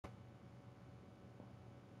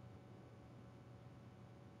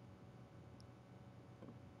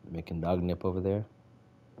Jamaican dog nip over there.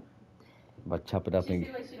 But chop it up She and.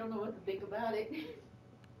 seems like she don't know what to think about it.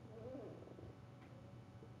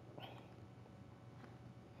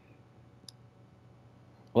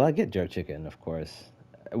 Well, I get jerk chicken, of course.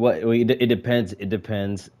 Well, it depends. It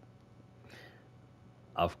depends.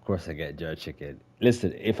 Of course, I get jerk chicken.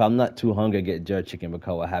 Listen, if I'm not too hungry, I get jerk chicken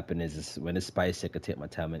because what happens is when it's spicy, I can take my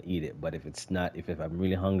time and eat it. But if it's not, if I'm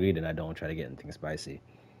really hungry, then I don't try to get anything spicy.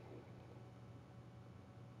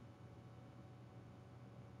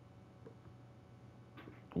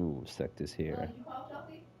 Ooh, stuck this here. Did you call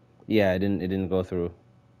Chelsea? Yeah, it didn't go through.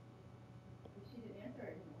 She didn't answer.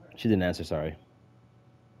 It didn't work. She didn't answer. Sorry.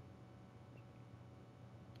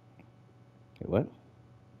 Wait, what?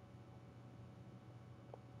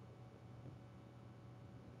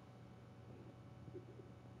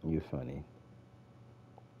 You funny.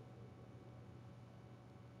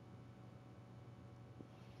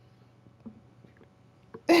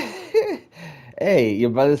 Hey, your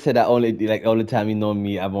brother said that only time you know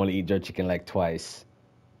me, I've only eaten jerk chicken like twice.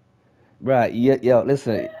 Right, yo,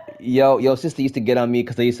 listen, yo, sister used to get on me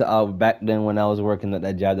because I used to back then when I was working at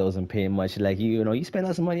that job that wasn't paying much. Like you spend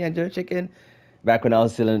lots of money on jerk chicken. Back when I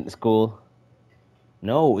was still in school.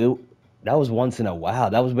 No, that was once in a while.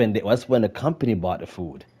 That's when the company bought the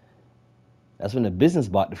food. That's when the business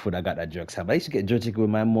bought the food. I got that jerk salad. But I used to get jerk chicken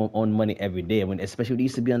with my own money every day. When especially when it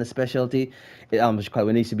used to be on a specialty, when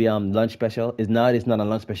it used to be lunch special. It's not a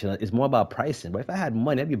lunch special. It's more about pricing. But if I had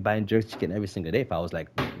money, I'd be buying jerk chicken every single day. If I was like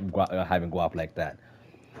having go up like that.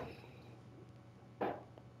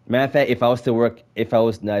 Matter of fact, if I was to work, if I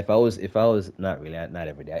was not really, not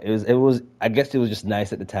every day. It was. I guess it was just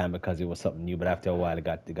nice at the time because it was something new. But after a while, it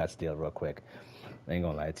got stale real quick. I ain't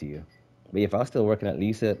gonna lie to you. But if I was still working at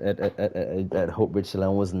least at Hope Ridge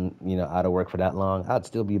Salon, wasn't out of work for that long, I'd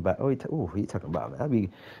still be back. Oh, what are you talking about, man? I'd be.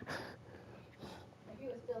 If you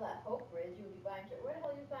were still at Hope Ridge, you would be buying jerk. Where the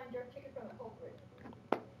hell are you buying jerk chicken from at Hope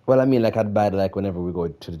Ridge? Well, I mean, like I'd buy it like whenever we go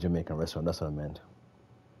to the Jamaican restaurant. That's what I meant.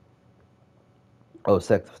 Oh,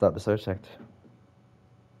 sect. Stop the search sect.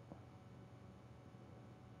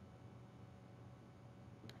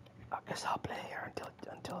 I guess I'll play here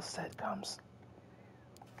until set comes.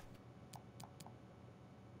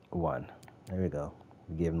 One. There we go.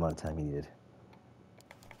 We gave him all the time he needed.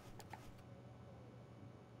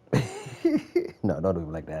 No, don't do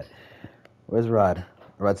him like that. Where's Rod?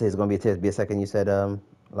 Rod says it's gonna be a second. You said,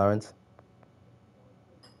 Lawrence.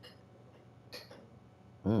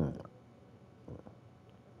 Hmm.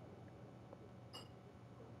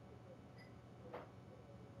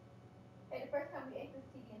 Hey, the first time we ate this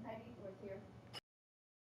TD and Heidi's was here.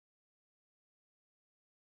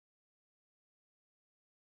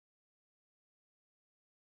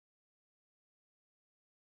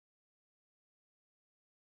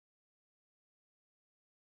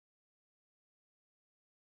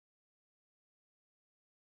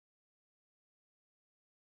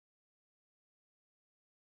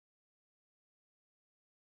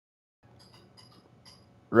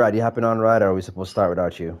 Rod, you hopping on, Rod, or are we supposed to start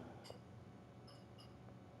without you?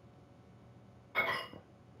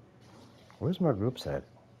 Where's my groups at?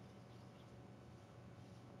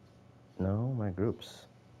 No, my groups.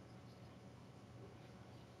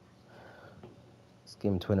 Let's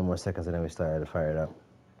give him 20 more seconds and then we start to fire it up.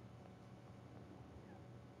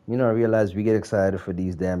 I realize we get excited for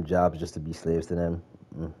these damn jobs just to be slaves to them.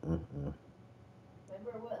 Mm-mm-mm.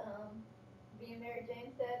 Remember what being Mary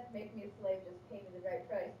Jane said? Make me a slave, just pay me the right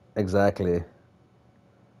price. Exactly.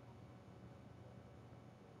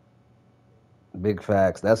 Big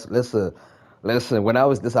facts. Listen. When I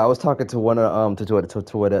was talking to one of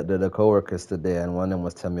the coworkers today, and one of them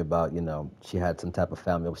was telling me about she had some type of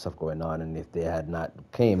family stuff going on, and if they had not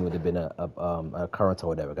came, it would have been a occurrence or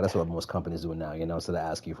whatever. 'Cause that's what most companies do now, so they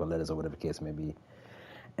ask you for letters or whatever the case may be.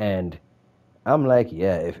 And I'm like,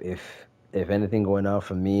 yeah, if anything going on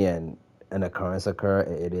for me and an occurrence occur,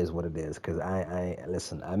 it is what it is. Cause I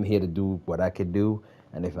listen, I'm here to do what I could do,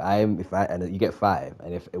 and if I and you get five,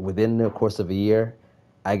 and if within the course of a year,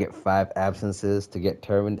 I get five absences to get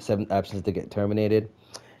terminated, seven absences to get terminated,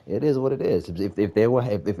 it is what it is. If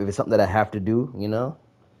it's something that I have to do,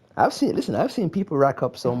 I've seen people rack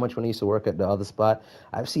up so much when I used to work at the other spot.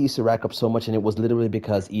 I've seen used to rack up so much, and it was literally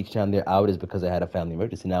because each time they're out is because they had a family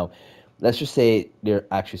emergency. Now, let's just say they're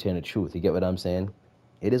actually saying the truth. You get what I'm saying?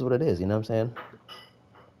 It is what it is. You know what I'm saying?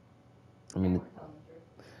 I They mean, weren't telling the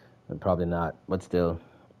truth. probably not, but still.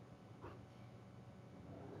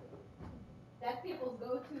 That's people's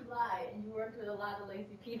go-to lie, and you worked with a lot of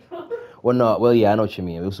lazy people. Well, no, well, yeah, I know what you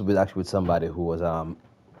mean. This was actually with somebody who was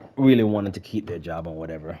really wanting to keep their job or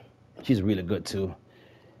whatever. She's really good too.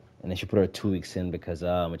 And then she put her 2 weeks in because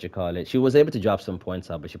what you call it? She was able to drop some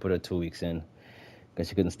points out, but she put her 2 weeks in because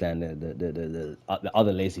she couldn't stand the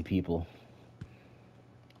other lazy people.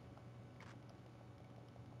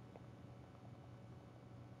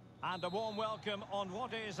 And a warm welcome on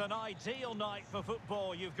what is an ideal night for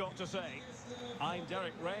football, you've got to say. I'm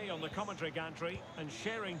Derek Ray on the commentary gantry, and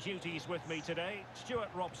sharing duties with me today, Stuart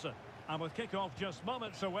Robson. And with kick-off just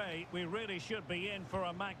moments away, we really should be in for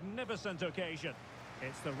a magnificent occasion.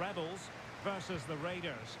 It's the Rebels versus the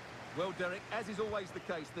Raiders. Well, Derek, as is always the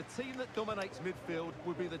case, the team that dominates midfield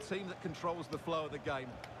will be the team that controls the flow of the game.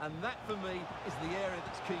 And that, for me, is the area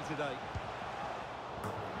that's key today. Oh,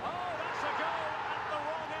 that's a goal at the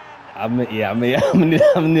wrong end.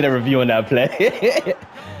 I'm gonna need a review on that play.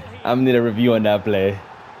 I'm gonna need a review on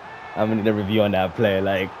that play.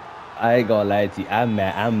 Like, I ain't gonna lie to you. I'm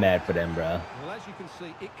mad for them, bro. Well, as you can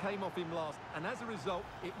see, it came off him last, and as a result,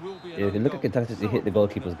 it will be Yeah, an look at Kentucky, they hit the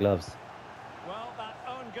goalkeeper's gloves. Well, that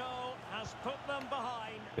own goal has put them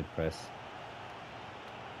behind. Good press.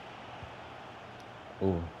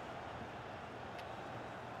 Ooh.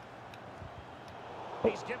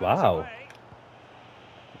 He's given Wow. it away.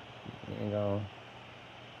 There you go.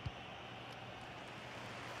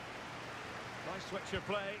 Nice switch of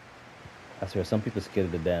play. I swear, some people scared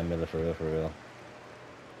of the damn Miller, for real.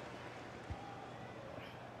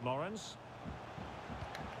 Lawrence.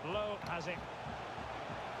 Low has it.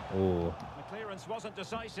 Ooh. The clearance wasn't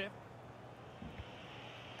decisive.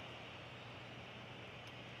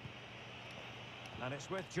 And it's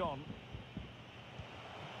with John.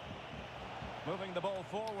 Moving the ball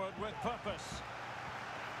forward with purpose.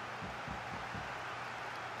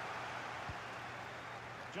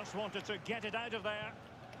 Just wanted to get it out of there.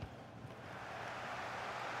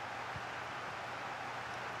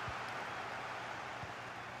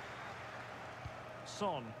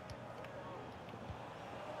 Son.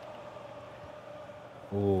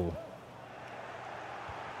 Ooh.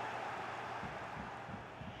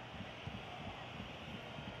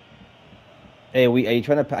 Hey, are you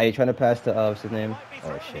trying to pass the what's his name? Might be Oh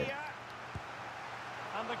through shit. here.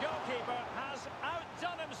 And the goalkeeper has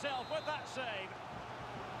outdone himself with that save.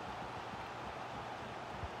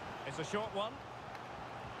 It's a short one.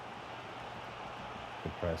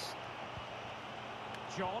 Good press.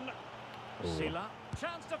 John. Ooh. Sila.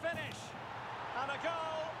 Chance to finish. And a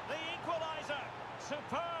goal. The equaliser.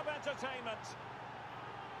 Superb entertainment.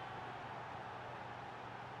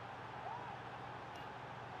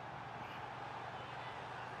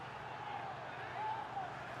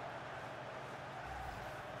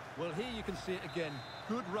 Well, here you can see it again.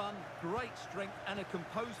 Good run, great strength, and a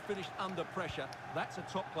composed finish under pressure. That's a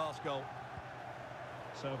top-class goal.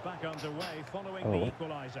 So back underway following Oh. the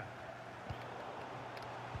equaliser.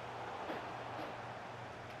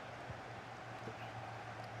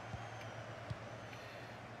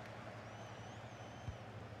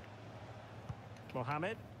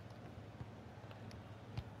 Mohamed.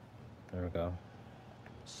 There we go.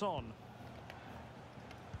 Son.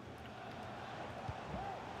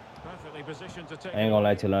 Perfectly positioned to take. I ain't gonna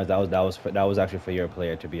lie to you, Lawrence. That was actually for your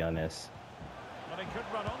player, to be honest. But he could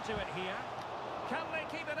run onto it here. Can they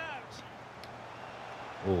keep it out?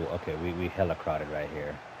 Ooh, okay, we hella crowded right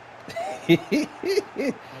here. Well,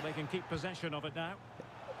 they can keep possession of it now.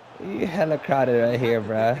 You hella crowded right here,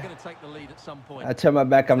 They're bruh. going to take the lead at some point. I turn my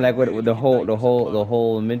back. I'm like, with the whole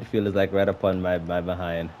midfield is like right up on my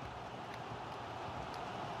behind.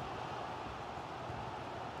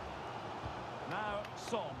 Now,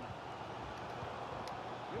 Son.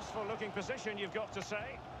 Useful looking position, you've got to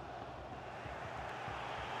say.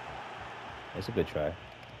 It's a good try.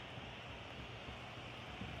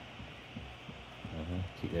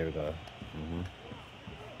 There we go.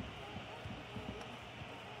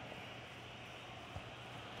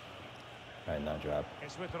 All right, now drop.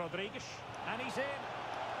 It's with Rodriguez, and he's in.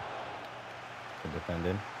 Good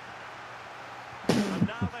defending. And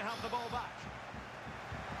now they have the ball back.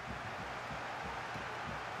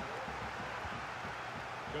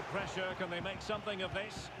 Good pressure. Can they make something of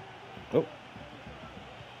this? Oh.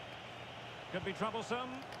 Could be troublesome.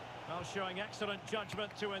 Well, showing excellent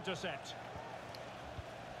judgment to intercept.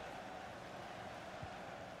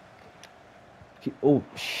 Oh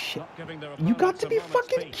shit! Not giving their You got opponents to a be moment's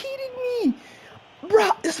fucking peace. kidding me,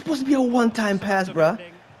 bruh. It's supposed to be a one-time pass, bruh.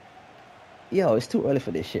 Defending. Yo, it's too early for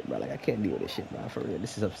this shit, bruh. Like, I can't deal with this shit, bruh. For real,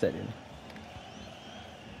 this is upsetting.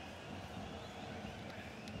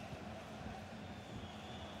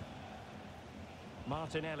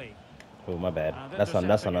 Martinelli. Oh, my bad. And That's on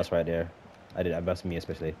intercepting us it. right there. That's me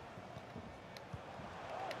especially.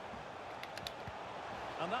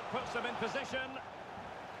 And that puts them in position.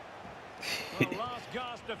 Well, last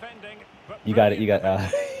gasp defending, but You got it. You brilliant got.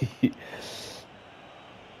 defending.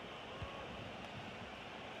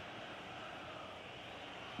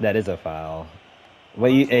 That is a foul.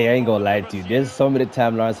 Well, Well, that's hey, I one ain't gonna corner to lie to you. There's pursue. so many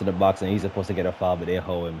times Lawrence in the box and he's supposed to get a foul, but they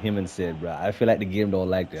hold him. Him and Sid, bro. I feel like the game don't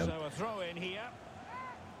like them. So a throw in here.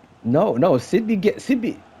 No, no. Sydney.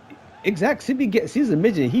 Exact. Sydney gets. He's a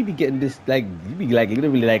midget. He be getting this like. He be like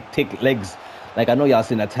literally like take legs. Like I know y'all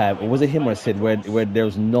seen that time. Well, he Or was it must him or make the Sid where cross. there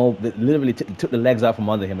was no literally took the legs out from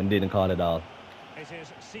under him and didn't call it all. It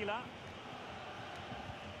is Sila.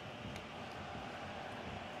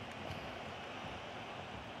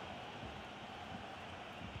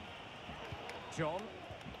 John.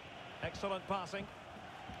 Excellent passing.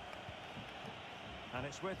 And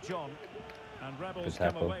it's with John. And Good Rebels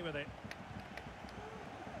come tackle. away with it.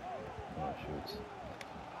 Oh, shoots.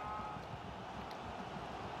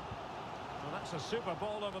 Well, that's a super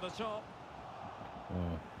ball over the top.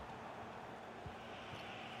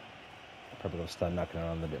 Probably gonna start knocking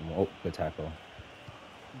around a bit more. Oh, good tackle.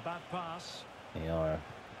 Bad pass. They are.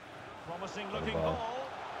 Promising Good looking ball.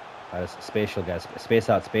 ball. Spatial guys. Space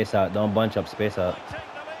out. Space out. Don't bunch up. Space out. Might take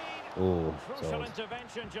the lead. Ooh. Crucial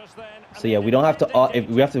intervention just then. So yeah, we don't have to. If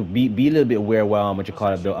we have to be a little bit aware what you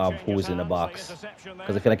call it, who's in the box,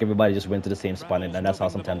 because I feel like everybody just went to the same spot, and that's how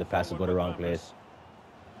sometimes the passes go the wrong place.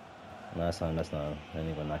 No, that's not. That's not. I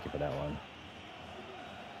ain't gonna knock you for that one.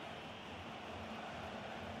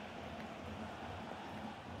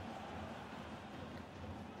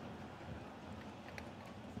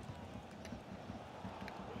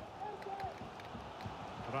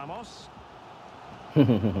 Ramos.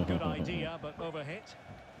 Good idea, but overhit.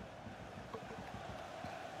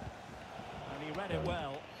 And he read it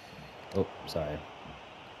well. Oh, sorry.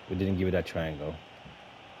 We didn't give you that triangle.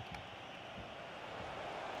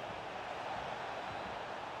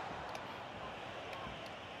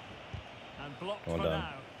 And blocked Well for done.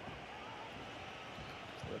 now.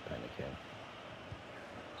 Still panicking.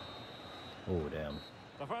 Oh, damn.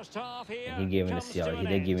 The first half here. He gave me the comes CR. to He an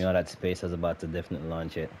did give me end. all that space. I was about to definitely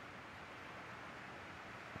launch it.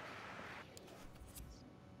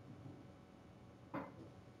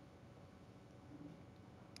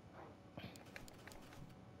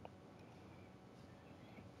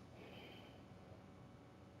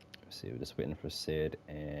 Let's see, we're just waiting for Sid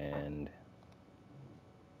and.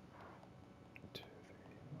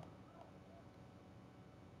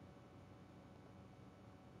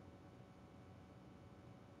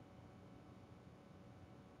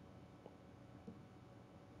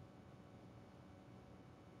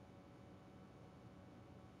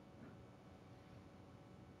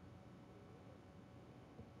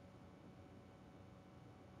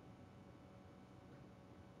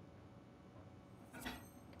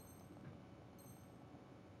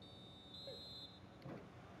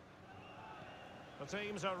 The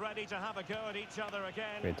teams are ready to have a go at each other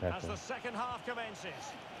again Great tackle. as the second half commences.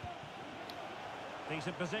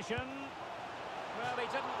 Decent position. Well, he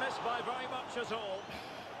didn't miss by very much at all.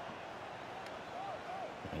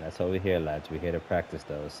 And that's what we're here, lads. We're here to practice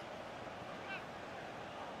those.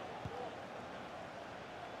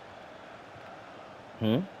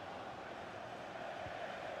 Well,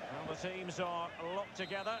 the teams are locked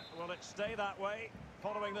together. Will it stay that way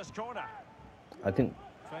following this corner? I think.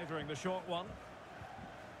 Favouring the short one.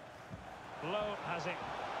 Low has it.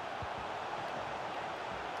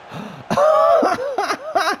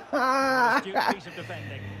 Astute piece of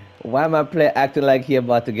defending. Why am I acting like he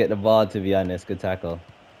about to get the ball, to be honest? Good tackle.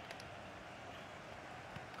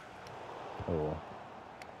 Oh.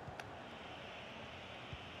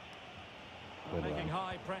 Good Making one.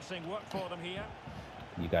 high pressing work for them here.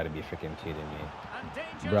 You gotta be freaking kidding me. And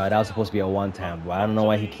danger Bro, that was still. supposed to be a one-time, bro. I don't know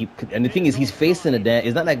why he keep... And the thing is, he's facing it there.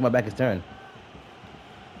 It's not like my back is turned.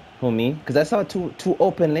 Who, me? Because I saw two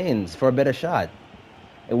open lanes for a better shot.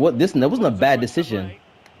 That wasn't a bad decision.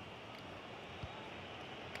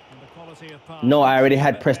 No, I already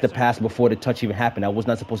had pressed the pass before the touch even happened. That was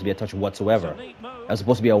not supposed to be a touch whatsoever. That was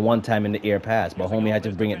supposed to be a one-time in the air pass, but homie had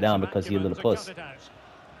to bring it down because he's a little puss.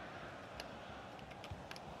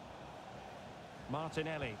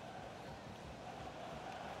 Martinelli.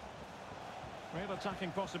 Real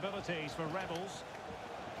attacking possibilities for Rebels.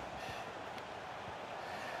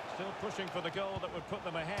 Still pushing for the goal that would put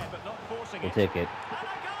them ahead, but not forcing We'll it. take it. And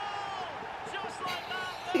a goal! Just like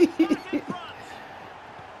that, they're back in front.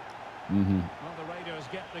 Well, the Raiders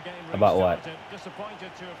get the game restarted. About what?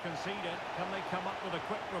 Disappointed to have conceded. Can they come up with a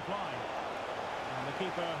quick reply? And the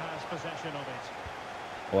keeper has possession of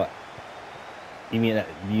it. What? You mean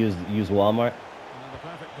use Walmart? And in the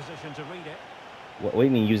perfect position to read it. What do you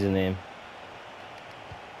mean username?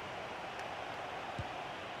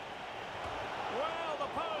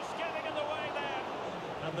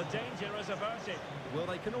 the danger is averted. Well,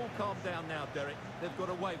 they can all calm down now, Derek. They've got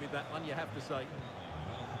away with that one, you have to say.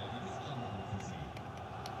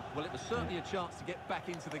 Well, it was certainly a chance to get back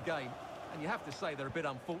into the game, and you have to say they're a bit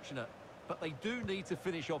unfortunate, but they do need to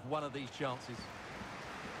finish off one of these chances.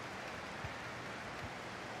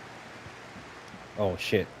 Oh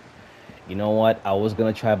shit. You know what? I was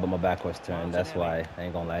gonna try, but my back was turned. That's why. I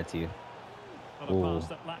ain't gonna lie to you. Ooh,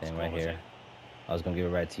 thing right here. I was gonna give it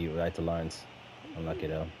right to you, right to Lawrence. Unlucky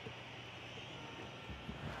though.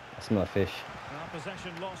 I smell a fish. Now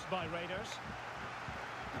possession lost by Raiders.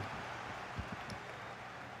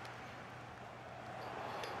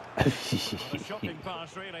 A shocking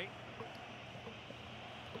pass, really.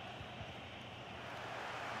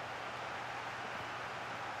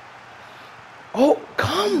 Oh,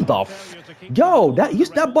 come the yo!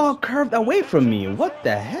 That ball curved away from me. What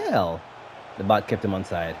the hell? The ball kept him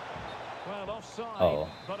onside. Well, offside, Oh,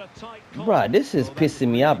 but a tight call. bruh, this is pissing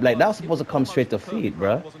me up. Like that was supposed to come straight to feet,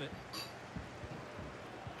 bruh.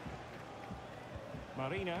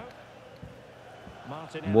 Marino.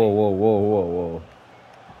 Martinelli. Whoa, whoa, whoa, whoa, whoa.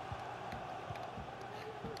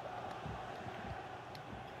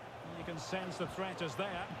 You can sense the threat is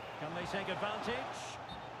there. Can they take advantage?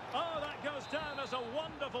 Oh, that goes down as a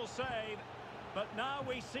wonderful save. But now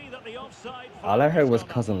we see that the offside. All I heard was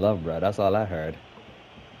Cousin Love, bruh. That's all I heard.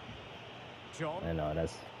 John. I know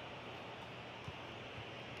that's.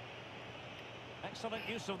 Excellent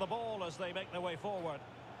use of the ball as they make their way forward.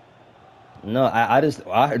 No, I was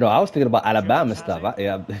thinking about Alabama stuff.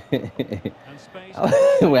 Yeah.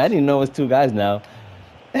 Wait, I didn't know it was two guys now.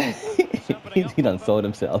 He done sold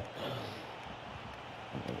himself.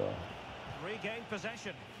 There we go. Regain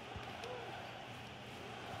possession.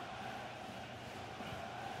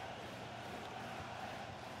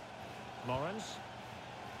 Lawrence.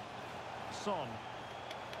 Son.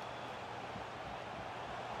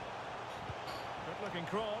 Good looking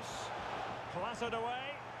cross. Clattered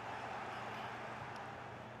away.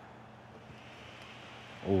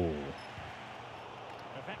 Ooh.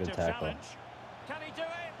 Effective Good tackle. challenge. Can he do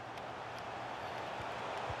it?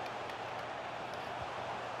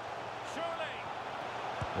 Surely.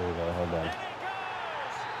 There we go. Hold on. In it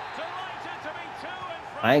goes. Delighted to be two in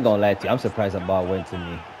front. I ain't gonna lie to you. I'm surprised that ball went to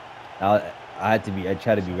me. I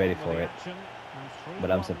tried to be ready for it, but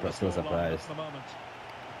I'm still surprised.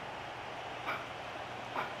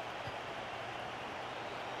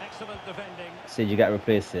 Excellent defending. Sid, you got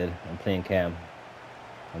replaced, Sid. I'm playing Cam.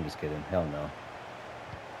 I'm just kidding. Hell no.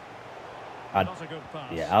 Not a good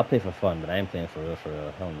pass. Yeah, I'll play for fun, but I ain't playing for real, for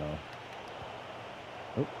real. Hell no.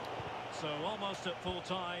 Oop. So almost at full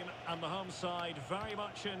time, and the home side very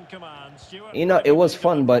much in command. Stuart, You know, it was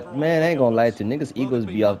fun, but man, I ain't gonna lie to you. Niggas' egos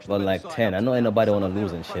be up on like 10. I know ain't nobody wanna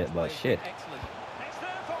lose and shit, but shit. It's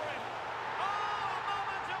there for him. Oh, a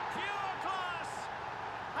moment of pure class.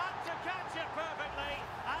 Had to catch it perfectly,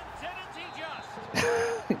 and didn't he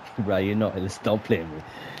just? Bro, you know, listen, don't play me.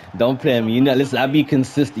 Don't play me. You know, listen, I be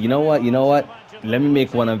consistent. You know what? You know what? Let me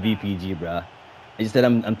make one on VPG, bro. I just said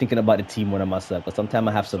I'm thinking about the team more than myself. But sometimes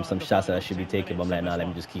I have some shots that I should be taking, but I'm like, nah, let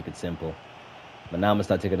me just keep it simple. But now I'm gonna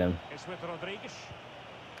start taking them.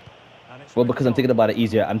 Well, because I'm thinking about it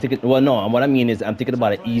easier. Well, no, what I mean is I'm thinking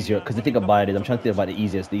about it easier. Because the thing about it is I'm trying to think about the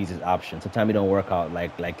easiest option. Sometimes it don't work out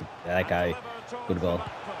like I could go.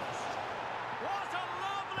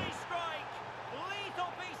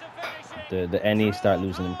 The NE start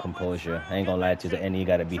losing them composure. I ain't gonna lie to you, the NE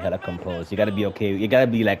gotta be hella composed. You gotta be okay. You gotta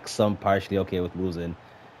be like some partially okay with losing.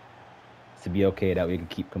 To be okay that we can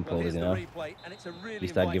keep composed, you know. We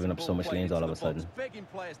start giving up so much lanes all of a sudden. Begging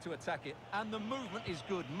players to attack it, and the movement is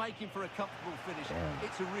good, making for a comfortable finish. Damn.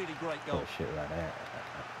 It's a really great goal. Oh shit, right there.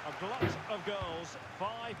 A glut of goals,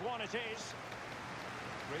 5-1 it is.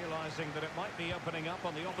 Realising that it might be opening up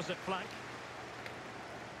on the opposite flank.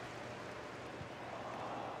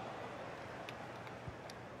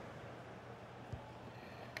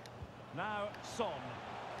 Now, Son.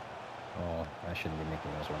 Oh, I shouldn't be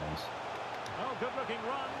making those runs. Oh, good-looking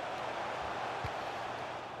run.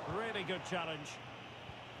 Really good challenge.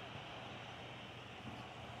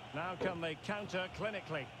 Now can they counter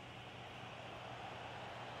clinically?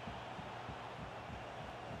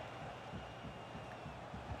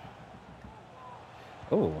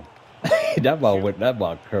 Oh, that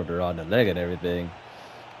ball curved around the leg and everything.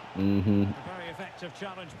 Mm-hmm. A very effective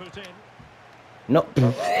challenge put in. No,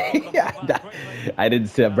 I didn't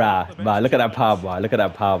say, brah. Look at that power bar. Look at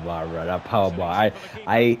that power bar, bro. That power bar.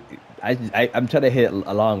 I'm trying to hit it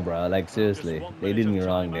along, bro. Like seriously, they did me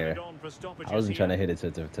wrong there. I wasn't trying to hit it to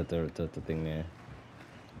the thing there.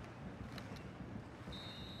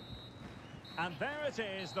 And there it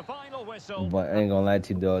is, the final whistle. But I ain't gonna lie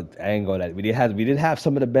to you though. I ain't gonna lie. We did have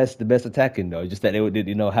some of the best attacking though. Just that it did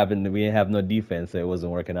having we didn't have no defense, so it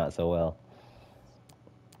wasn't working out so well.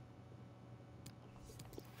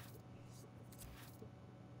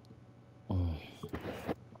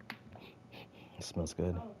 It smells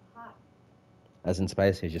good. Oh, hot. As in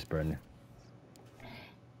spicy, it's just burning.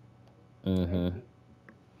 Mm-hmm.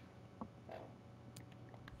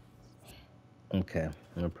 Okay,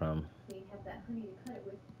 no problem. So you have that honey to cut it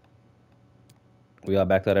with. We all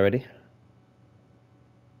backed out already?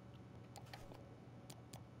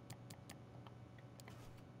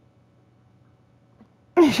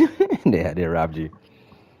 They robbed you.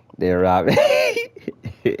 They robbed.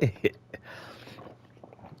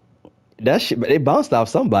 That shit, but they bounced off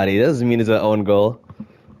somebody. That doesn't mean it's an own goal.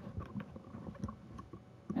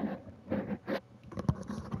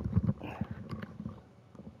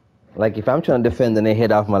 Like if I'm trying to defend and they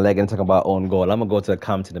hit off my leg and talk about own goal, I'm gonna go to the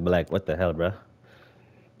comments and be like, "What the hell, bro?"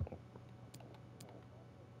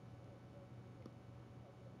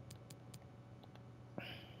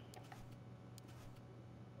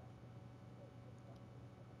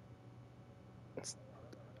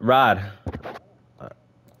 Rod,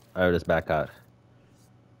 I heard this back out.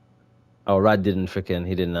 Oh, Rod didn't freaking.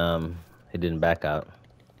 He didn't back out.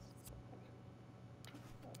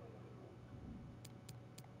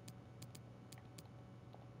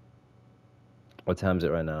 What time is it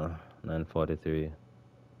right now? 9:43.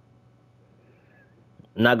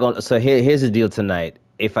 Not going. So here's the deal tonight.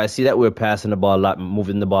 If I see that we're passing the ball a lot,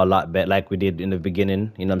 moving the ball a lot better, like we did in the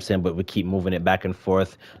beginning, you know what I'm saying, but we keep moving it back and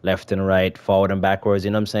forth, left and right, forward and backwards,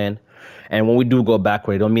 you know what I'm saying? And when we do go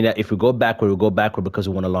backward, it don't mean that if we go backward, we go backward because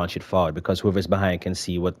we want to launch it forward, because whoever's behind can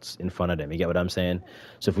see what's in front of them. You get what I'm saying?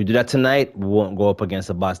 So if we do that tonight, we won't go up against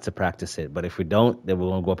a boss to practice it. But if we don't, then we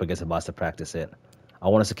won't go up against a boss to practice it. I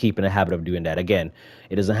want us to keep in the habit of doing that. Again,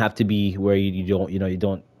 it doesn't have to be where you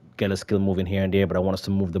don't get a skill moving here and there, but I want us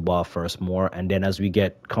to move the ball first more, and then as we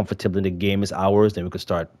get comfortable in the game is ours, then we could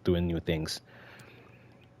start doing new things.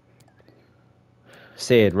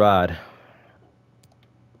 Say it, Rod.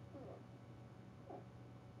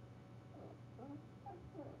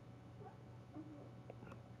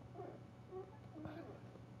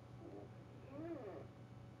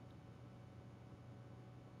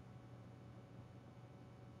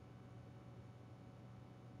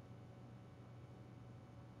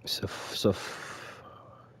 So,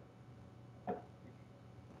 all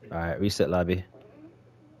right, reset lobby.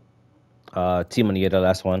 Team on the other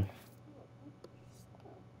last one.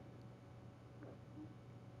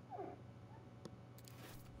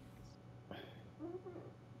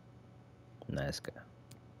 Nice guy.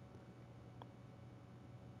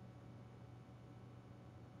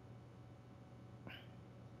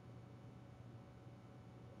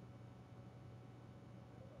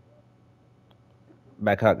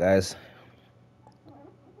 Back out, guys.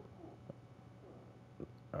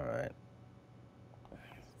 All right.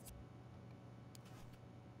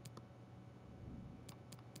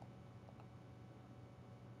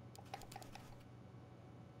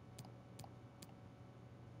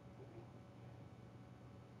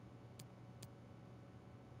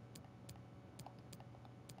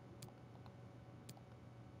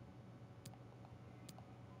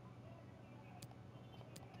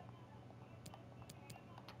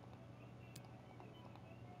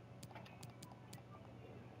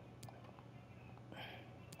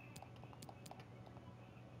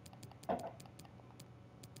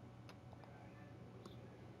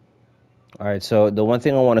 All right, so the one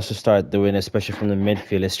thing I want us to start doing, especially from the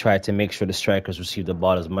midfield, is try to make sure the strikers receive the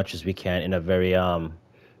ball as much as we can in a very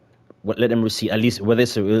let them receive at least whether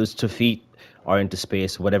it's to feet or into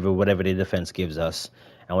space, whatever the defense gives us.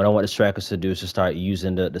 And what I want the strikers to do is to start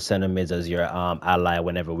using the center mids as your ally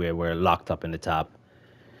whenever we're locked up in the top.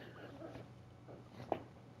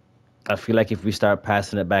 I feel like if we start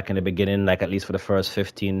passing it back in the beginning, like at least for the first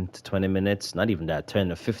 15 to 20 minutes, not even that, 10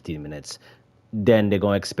 to 15 minutes, then they're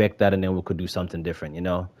going to expect that and then we could do something different, you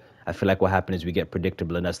know? I feel like what happens is we get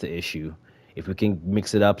predictable and that's the issue. If we can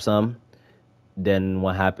mix it up some, then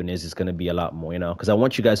what happened is it's going to be a lot more, you know? Because I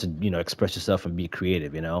want you guys to, express yourself and be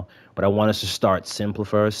creative, you know? But I want us to start simple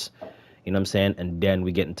first, you know what I'm saying? And then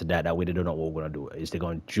we get into that. That way they don't know what we're going to do. Is they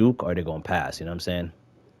going to juke or they going to pass, you know what I'm saying?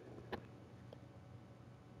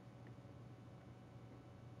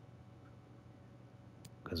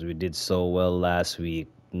 Because we did so well last week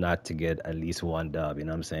not to get at least one dub, you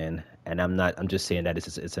know what I'm saying? And I'm just saying that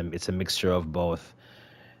it's a mixture of both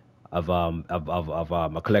of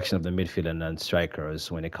a collection of the midfield and then strikers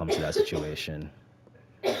when it comes to that situation.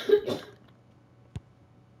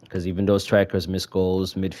 Because even though strikers miss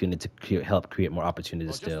goals, midfield need to help create more opportunities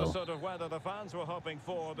Well, just the still. sort of weather the fans were hoping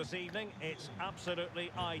for this evening. It's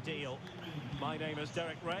absolutely ideal. My name is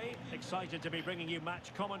Derek Ray, excited to be bringing you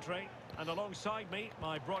match commentary. And alongside me,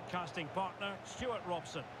 my broadcasting partner, Stuart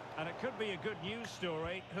Robson. And it could be a good news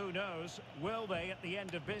story, who knows? Will they, at the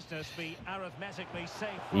end of business, be arithmetically safe?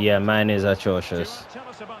 Yeah, mine is atrocious. Stuart, tell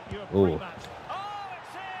us about your Ooh. pre-match. Oh,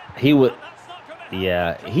 it's in! He would... And that's not gonna help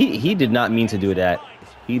Yeah, at all. he did not mean to do that. Right.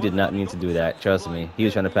 He did not mean to do that. Trust me. He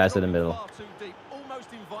was trying to pass it in the middle. Far too deep,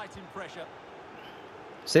 almost inviting pressure.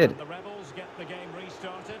 Sid. And the Rebels get the game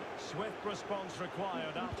restarted. Swift response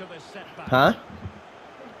required after this setback. Huh?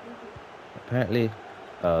 Apparently.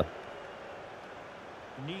 Nygaard.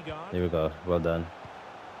 There we go. Well done.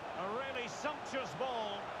 A really sumptuous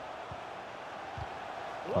ball.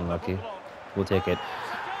 Unlucky. Wonderful block. We'll take it.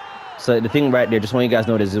 So the thing right there, just want you guys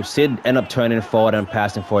to know, is Sid ended up turning forward and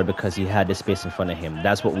passing forward because he had the space in front of him.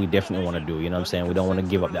 That's what we definitely want to do. You know what I'm saying? We don't want to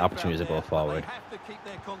give up the opportunities to go forward. They have to keep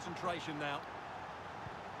their concentration now.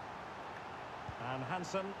 And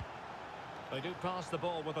Hansen. They do pass the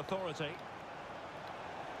ball with authority.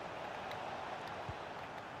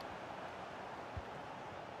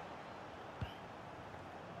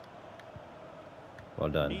 Well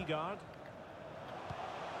done. Nygaard.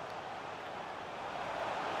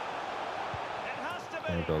 It has to be.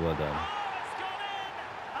 There we go. Well done. Oh, it's gone in!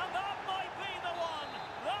 And that might be the one.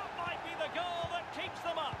 That might be the goal that keeps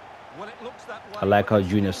them up. Well, it looks that way. I like how but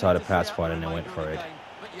Junior you saw need the to pass see out for it the and then went remainder for of it. the game.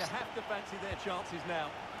 But you have to fancy their chances now.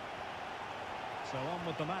 So on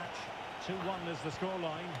with the match. 2-1 is the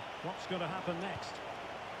scoreline. What's going to happen next?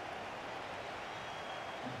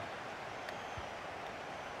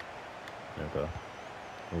 There we go.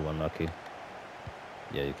 Ooh, unlucky.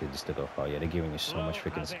 Yeah, you could just go far. Yeah, they're giving you so much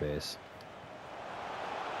freaking space.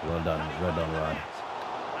 Well done, Rod.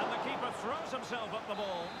 And the keeper throws himself at the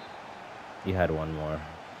ball. He had one more.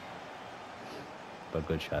 But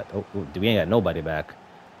good shot. Oh, we ain't got nobody back.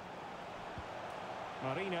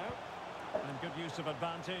 Marino. And good use of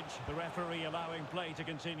advantage. The referee allowing play to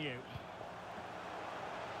continue.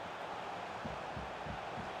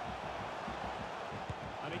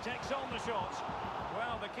 And he takes on the shot.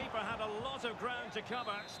 Well, the keeper had a lot of ground to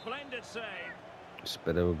cover. Splendid save.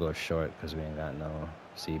 But it will go short because we ain't got no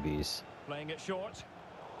CBs. Playing it short.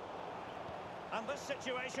 And this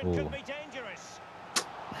situation Ooh. could be dangerous.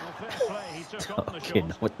 Well, fair play. He took on the Okay,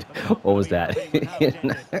 shot. what was that?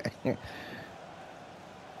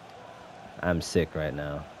 I'm sick right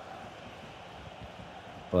now.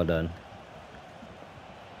 Well done.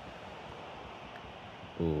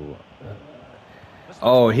 Ooh.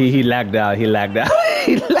 Oh, he lagged out. He lagged out.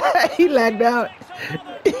 he lagged out.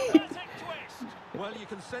 Well, you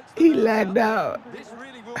can sense the He nerves lagged there. out. This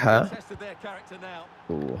really will be Huh? a test of their character now.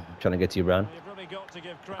 Ooh, trying to get to you, Brown. You've really got to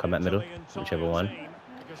give Come at credit to middle, the entire whichever one. team,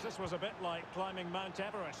 because this was a bit like climbing Mount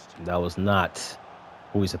Everest. That was not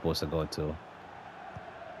who we're supposed to go to.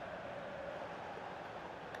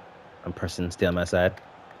 I'm pressing, stay on my side.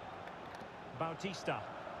 Bautista.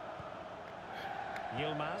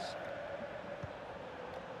 Yilmaz.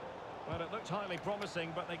 Well, it looked highly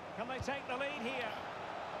promising, but can they take the lead here?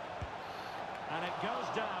 And it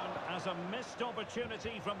goes down as a missed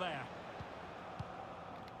opportunity from there.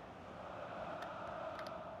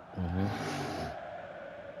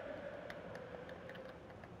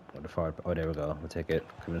 The far, oh, there we go. We'll take it.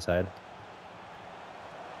 Come inside.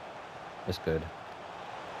 It's good.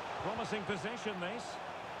 Promising possession, this.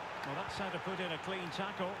 Well, that's how to put in a clean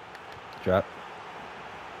tackle. Drop.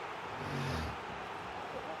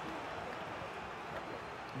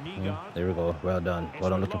 Nygaard. There we go. Well done. Well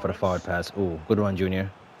done. Looking for the forward pass. Ooh, good one,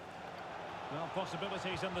 Junior. Well,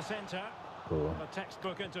 possibilities in the centre. Cool. A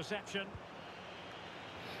textbook interception.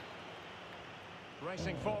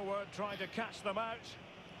 Racing forward, trying to catch them out.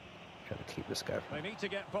 Trying to keep this guy from. They need to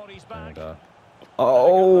get bodies There we back. go.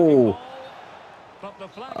 Oh.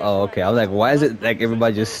 Oh, okay. I was like, why is it like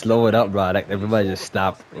everybody just slow it up, bro? Like everybody just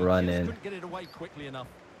stop running. Couldn't get it away quickly enough.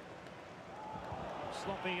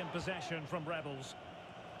 Sloppy in possession from Rebels.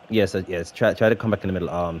 Yes, yes. Try to come back in the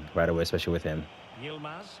middle, right away, especially with him.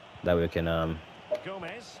 Yilmaz. That way we can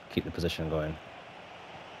Gomez. keep the position going.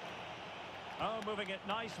 Oh, moving it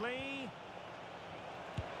nicely.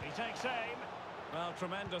 He takes aim. Well,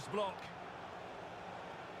 tremendous block.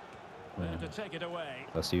 There to take it away.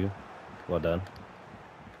 That's you. Well done.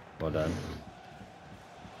 Well done.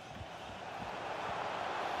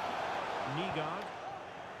 Nygaard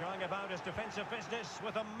going about his defensive business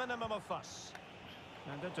with a minimum of fuss.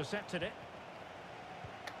 And intercepted it.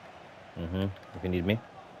 If you need me.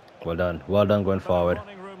 Well done. Well done going forward.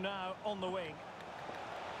 Running room now on the wing.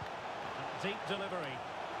 Deep delivery.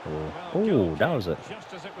 Oh, Well, goal oh, that was it. kick,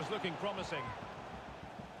 just as it was looking promising.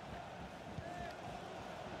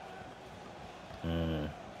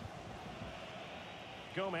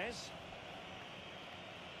 Gomez.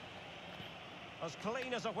 As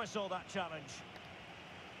clean as a whistle, that challenge.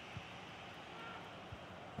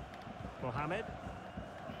 Mohamed.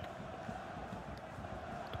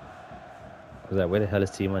 Was that where the hell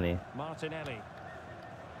is T-Money? Martinelli.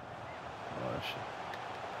 Oh shit.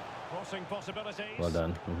 Crossing possibilities. Well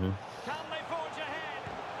done. Can they forge ahead?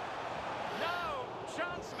 No,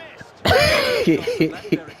 chance missed.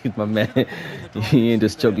 My man, he ain't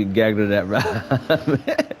just choking gagged to that round.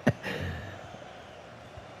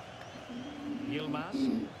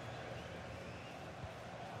 Yilmaz.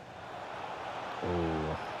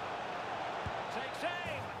 Oh Takes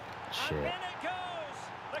aim. And shit. in it goes.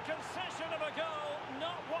 The concession of a goal.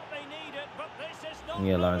 Not what they needed, but this is not.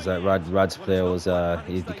 Yeah, Lawrence, that Rod's player was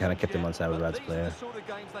he kind of kept him on side with Rod's player.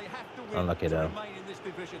 Unlucky though.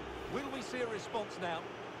 Will we see a response now?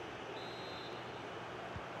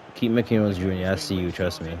 Keep making runs, Junior. I see you.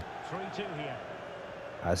 Trust me. 3-2 here.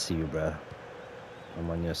 I see you, bro. I'm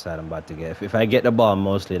on your side. I'm about to get. If I get the ball,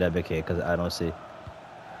 mostly that'd be okay, because I don't see.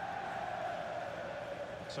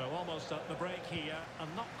 So almost at the break here,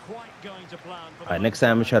 and not quite going to plan for. All right, next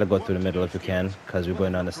time we try to go through the middle if we can, because we're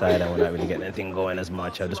going down the side and we're not really getting anything going as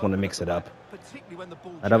much. I just want to mix it up.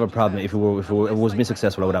 I'd have a problem if it was me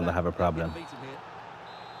successful. I would not have a problem. Well,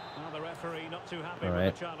 the referee not too happy All with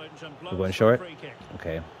right, the challenge and we're blows going for a short. free kick.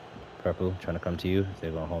 Okay, purple trying to come to you.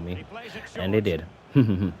 They're gonna hold He me, plays it and they short.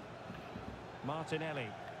 did. Martinelli.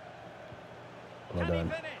 Well Can he done.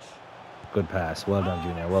 finish? Good pass. Well done,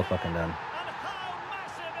 Junior. Well fucking done. And how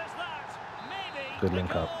massive is that? Maybe Good the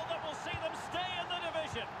link goal up. that will see them stay in the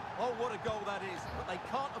division. Oh, what a goal that is. But they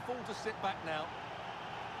can't afford to sit back now.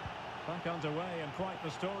 Back underway, and quite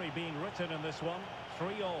the story being written in this one.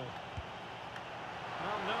 3-all.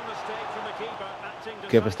 Well, no mistake from the keeper. Acting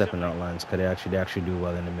Keep us stepping decisively. out lines, because they actually do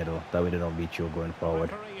well in the middle. That way they don't beat you going forward.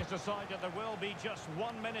 The referee has decided there will be just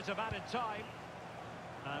 1 minute of added time.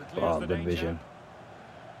 And clears Oh, the good danger. vision.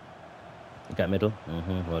 You got middle?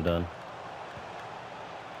 Well done.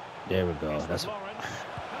 There we go. Here's That's with Lawrence.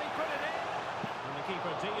 Can he put it in? And the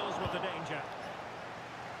keeper deals with the danger.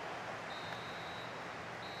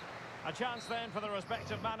 A chance then for the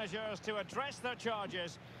respective managers to address their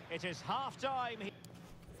charges. It is half-time.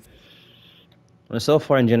 well, so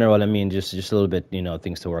far in general. I mean, just a little bit,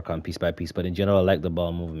 things to work on piece by piece. But in general, I like the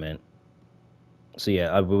ball movement. So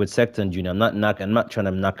yeah, with Sexton Jr., I'm not trying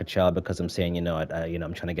to knock a child because I'm saying,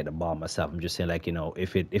 I'm trying to get the ball myself. I'm just saying, like,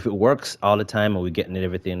 if it works all the time and we're getting it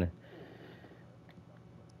everything.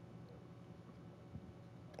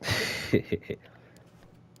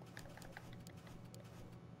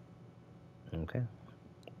 Okay.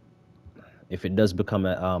 If it does become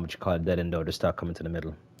a what you call it, dead end door, just start coming to the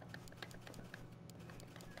middle.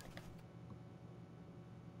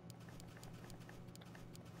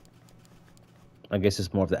 I guess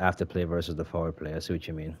it's more of the afterplay versus the forward play. I see what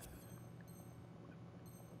you mean.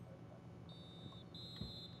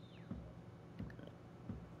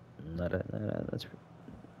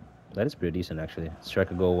 That is pretty decent, actually.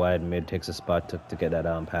 Striker go wide, mid takes a spot to get that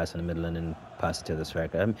pass in the middle and then pass it to the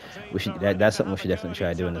striker. That's something we should definitely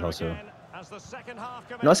try doing also.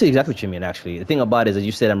 No, I see exactly what you mean, actually. The thing about it is that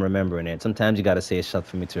you said I'm remembering it. Sometimes you got to say a shot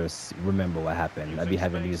for me to remember what happened. I'd be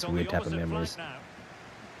having these weird type of memories.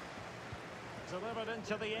 Delivered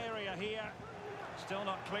into the area here. Still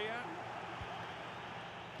not clear.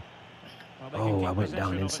 Well, oh, I went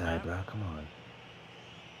down inside, bro. Come on.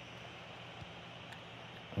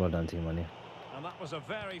 Well done, Team Money. And that was a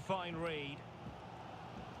very fine read.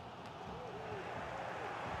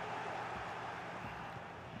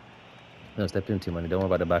 No, step in, Team Money. Don't worry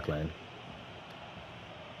about the back line.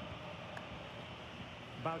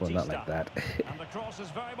 Bautista. Well, not like that. And the cross is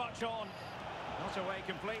very much on. Not away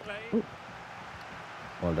completely. Ooh.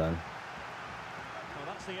 Well done. Well,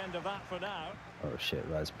 that's the end of that for now. Oh, shit.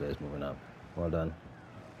 Rice player's moving up. Well done.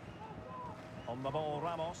 On the ball,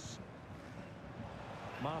 Ramos.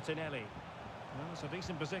 Martinelli. Well, it's a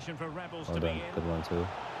decent position for Rebels Well to be done. in. Good one, too.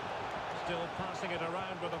 Still passing it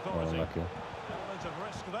around with Well, authority. unlucky. Element of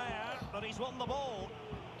risk there, but he's won the ball.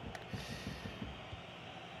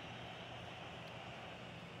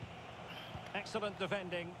 Excellent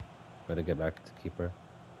defending. Better get back to keeper.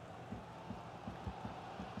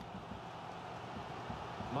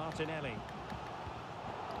 Martinelli.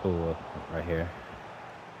 Oh, right here.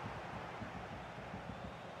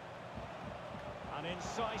 An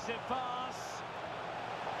incisive pass.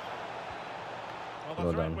 Well, the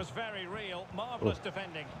Well threat done. was very real. Marvellous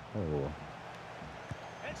defending. Oh.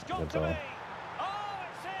 It's got Good to ball. be. Oh,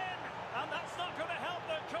 it's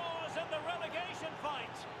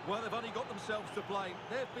Well, they've only got themselves to blame.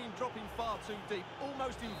 They've been dropping far too deep,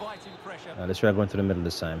 almost inviting pressure. Let's try going to the middle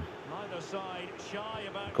this time. Neither side shy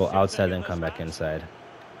about Go outside shifting in and this come back match. inside.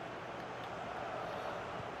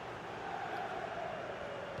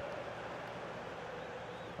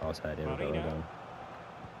 Outside, there we go. Marino. Hold on.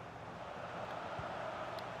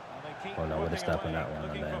 Well, they keep Hold on, we're working stop on away, that one,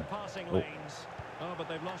 looking man. for passing Oh. lanes. Oh, but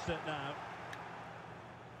they've lost it now.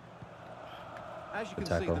 As you Good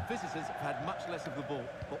can see, tackle. the visitors have had much less of the ball,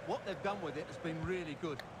 but what they've done with it has been really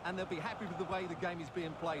good, and they'll be happy with the way the game is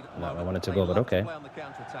being played at the No, I moment. wanted to They go, but love to okay. play on the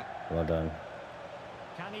counter-attack. Well done.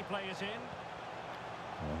 Can he play it in?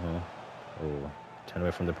 Oh, turn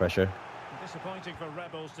away from the pressure. Disappointing for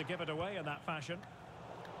Rebels to give it away in that fashion.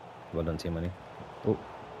 Well done, Team Money. Oh,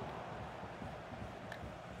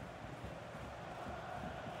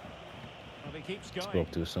 Well, he keeps going.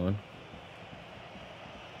 spoke too soon.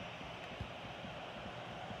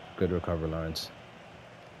 Good recovery, Lawrence.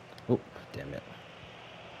 Oh, damn it.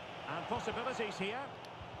 And possibilities here.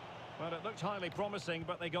 Well, it looked highly promising,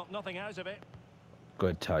 but they got nothing out of it.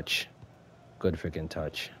 Good touch. Good freaking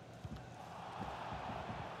touch.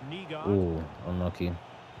 Nygaard. Ooh, unlucky.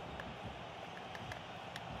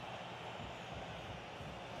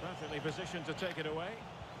 Perfectly positioned to take it away.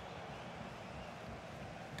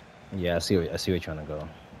 Yeah, I see where you're trying to go.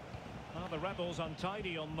 Well, the Rebels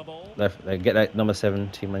untidy on the ball. Left, get that number 7,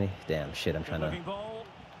 Team Money. Damn, shit, I'm Good trying to. looking ball.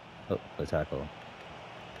 Oh, good tackle.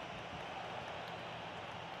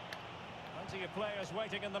 Plenty of players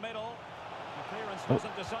waiting in the middle. The clearance Oh.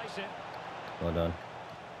 wasn't decisive. Well done.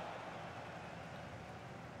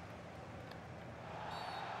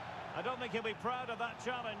 I don't think he'll be proud of that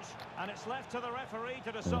challenge. And it's left to the referee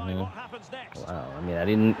to decide what happens next. Wow, I mean, I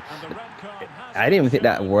didn't. And the red card has I didn't even think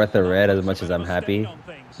that been worth a shown. red as Puts a much bit as of I'm a stain happy. on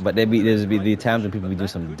things. But there'd be Great the times when position, people be but doing that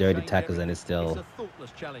some could dirty change tackles and it's everything. still. It's a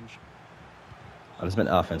thoughtless challenge. I'll just make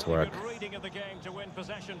the offense Really work. good reading of the game to win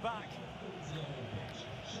possession back.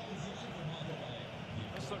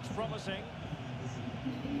 This looks promising.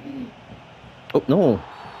 Oh no!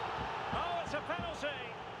 Oh, it's a penalty.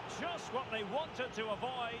 Just what they wanted to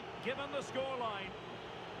avoid, given the scoreline.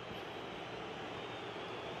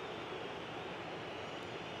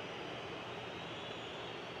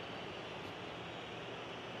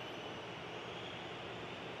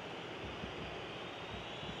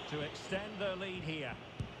 To extend their lead here.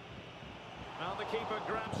 Now the keeper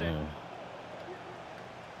grabs it.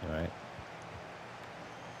 All right.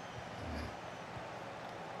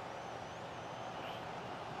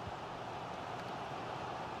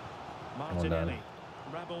 Martinelli.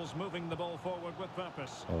 Rebels moving the ball forward with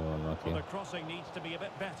purpose. Oh, Well, unlucky. the crossing needs to be a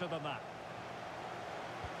bit better than that.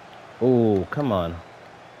 Oh, come on.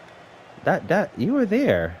 That you were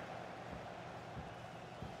there.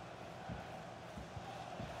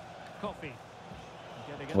 Coffee.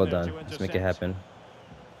 Getting in Well there done. to Let's make it intercept. happen.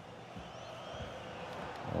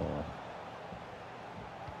 Oh.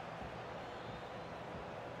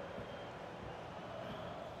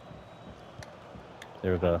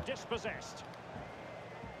 There we go. Dispossessed.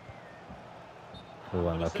 Oh, The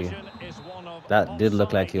unlucky. decision is one of That did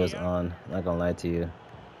look like offside he was here. on. Not gonna lie to you.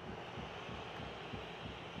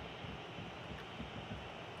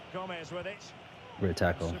 Gomez with it. Great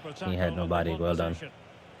tackle. Super He tackle had and nobody. they've won Well done. possession.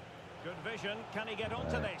 Good vision. Can he get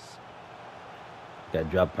onto Right. this? Got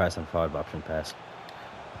drop pass and forward option pass.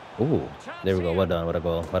 Ooh, there we go. Well done. What a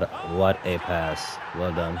goal. What a pass.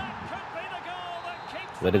 Well done. That could be the goal that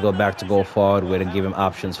keeps Way to them go in the back to go division. forward. Way to give him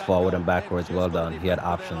options forward and backwards. Well done. He had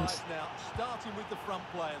options. Now, starting with the front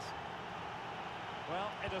players. Well,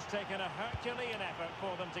 it has taken a Herculean effort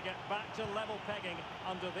for them to get back to level pegging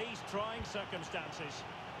under these trying circumstances.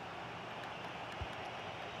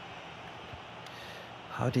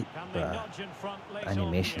 How did Can they nudge in front late on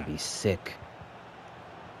animation here? be sick?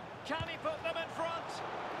 Can he put them in front?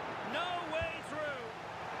 No way through.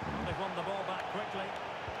 Well, they've won the ball back quickly.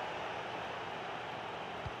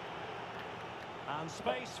 And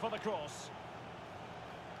space for the cross.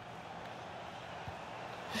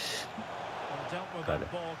 And dealt with Got that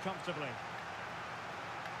it. ball comfortably.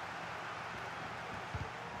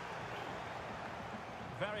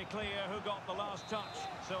 Very clear who got the last touch.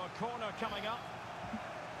 So a corner coming up.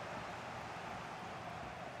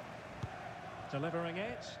 Delivering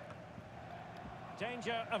it.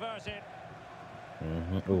 Danger averted.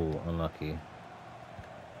 Ooh, unlucky.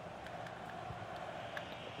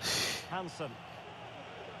 Hansen.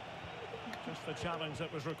 Just the challenge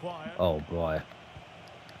that was required. Oh boy.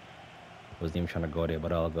 Wasn't even trying to go there,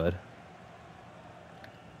 but all good.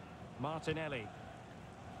 Martinelli.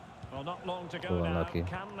 Well, not long to go Cool, now. unlucky.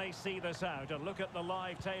 Can they see this out? A look at the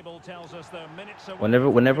live table tells us they're minutes away Whenever,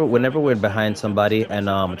 from whenever, whenever confirming we're their behind status in this somebody and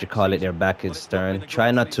division for what you next call it, their season. back Well, is it's not been turned, a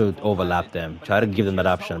try great not season to for them, has overlap it? them. But if Try to they give can them that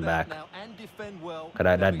just option hold out back. now and defend well, Cause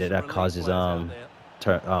there'll be some that relief causes players out there.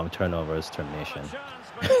 Well, turnovers, a termination.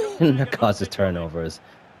 chance, but he couldn't take That causes advantage of it. turnovers.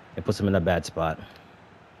 It puts them in a bad spot.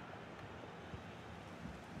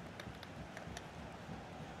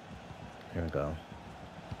 Here we go.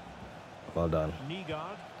 Well done.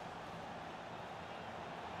 Nygaard.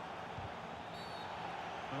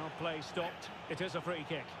 Well, play stopped. It is a free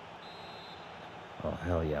kick. Oh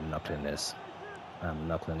hell yeah! I'm knuckling this. I'm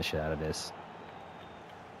knuckling the shit out of this.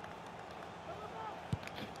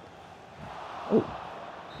 Oh.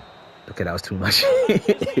 Okay, that was too much.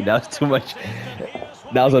 That was too much.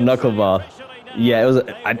 That was a knuckleball. Yeah, it was.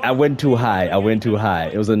 I went too high. I went too high.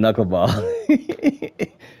 It was a knuckleball.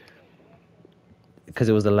 Because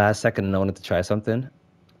it was the last second and I wanted to try something.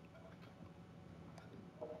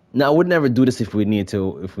 No, I would never do this if we need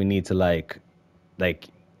to. If we need to, like.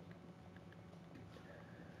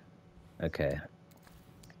 Okay.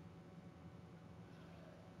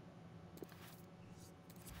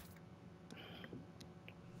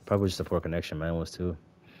 Probably just a poor connection. Mine was too.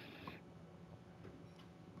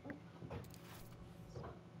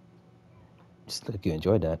 Just like you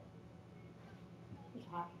enjoyed that.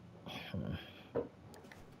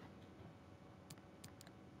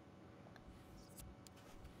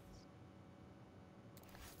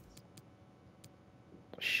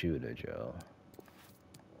 Shooter, Joe.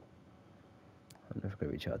 I'm never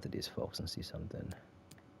gonna reach out to these folks and see something.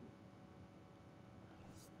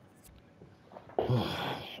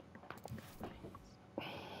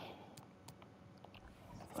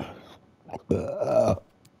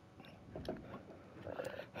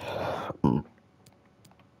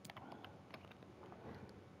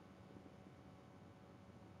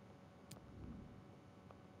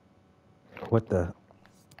 What the?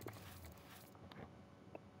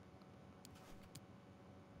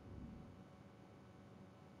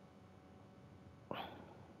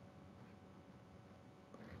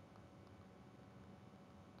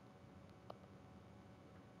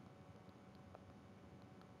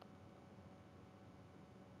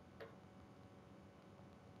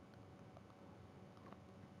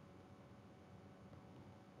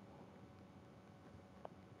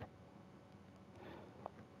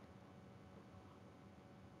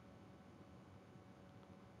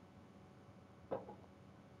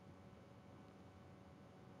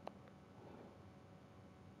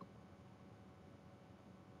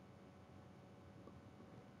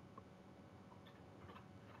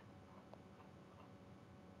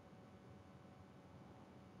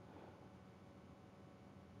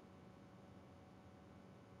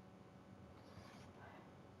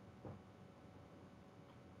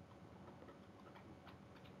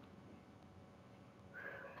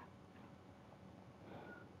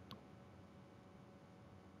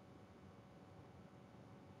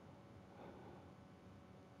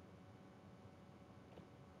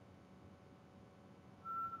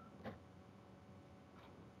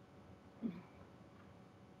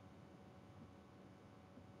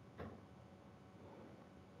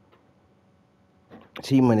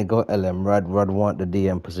 Team when they go LM, Rod want the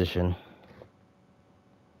DM position.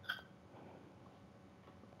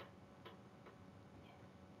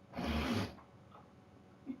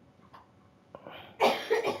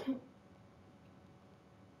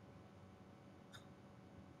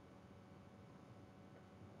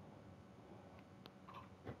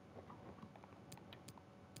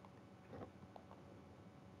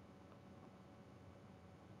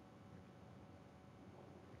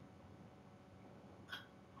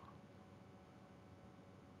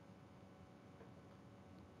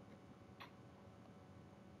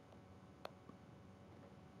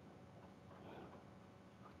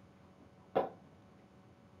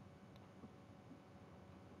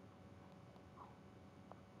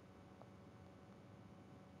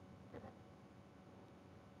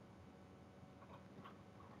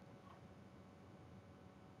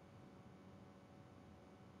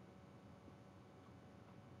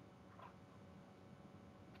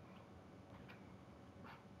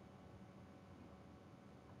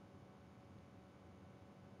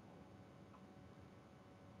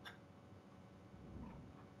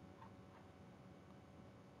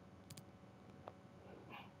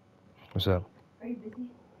 What's up? Are you busy?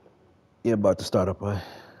 Yeah, about to start up, boy.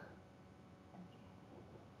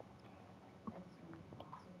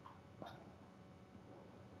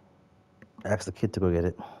 Ask the kid to go get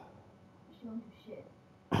it. She don't do shit.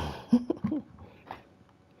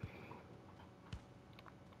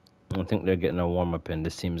 think they're getting a warm-up in.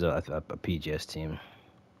 This team's a PGS team.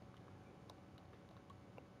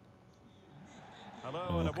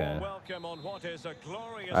 Hello and a Okay. warm welcome on what is a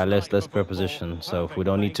glorious Alright, night let's for prepare football. position. So if we Perfect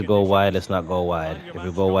don't need playing to go wide, conditions. let's not go wide. I'm your If we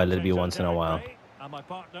match go wide, let it be commentator, once in a Derek while. Ray, and my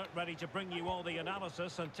partner, ready to bring you all the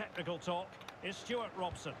analysis and technical talk, is Stuart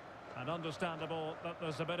Robson. And understandable that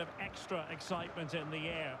there's a bit of extra excitement in the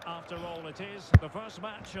air. After all, it is the first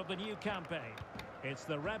match of the new campaign. It's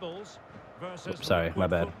the Rebels versus Sorry, my Liquid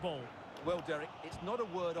bad. Football. Well, Derek, it's not a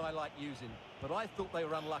word I like using, but I thought they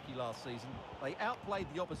were unlucky last season. They outplayed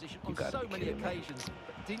the opposition on gotta so be many kidding me. occasions,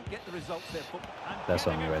 but didn't get the results their football. And That's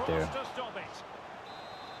on getting me right there. across to stop it.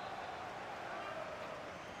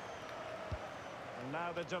 And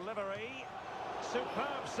now the delivery.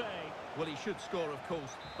 Superb save. Well, he should score, of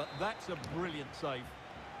course, but that's a brilliant save.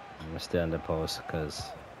 I'm gonna stay on the post because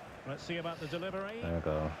Let's see about the delivery. there we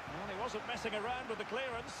go. Well, he wasn't messing around with the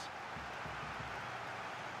clearance.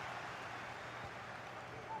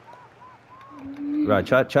 Right,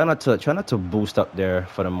 try not to boost up there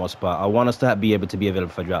for the most part. I want us to be able to be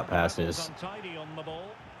available for drop passes. Untidy on the ball.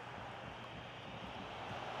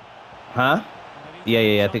 Huh?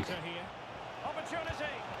 Yeah. I think.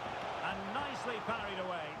 Opportunity. And nicely parried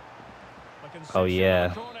away. The concession Oh on yeah.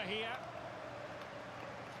 the corner here.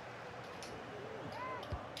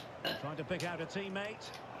 Trying to pick out a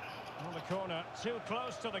teammate. On the corner, too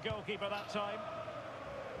close to the goalkeeper that time.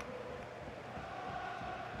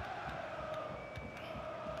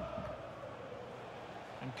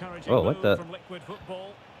 Encouraging Oh, what move the? from Liquid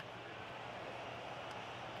Football.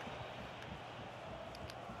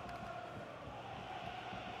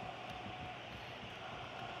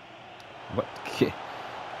 What? And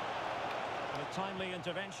a timely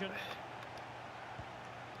intervention.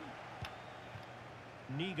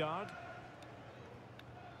 Nygaard.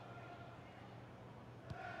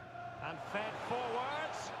 And fed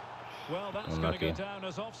forwards. Well, that's going to go Unlucky. down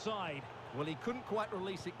as offside. Well, he couldn't quite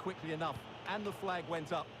release it quickly enough, and the flag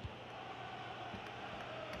went up.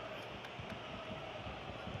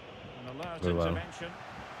 An alert Good one. intervention.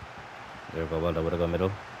 There we go. Well, that would have gone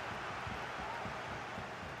middle.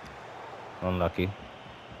 Unlucky.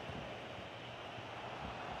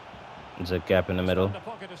 There's a gap in the middle. Found a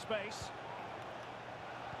pocket of space.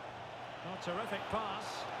 Oh, terrific pass.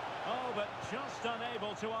 Oh, but just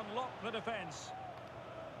unable to unlock the defence.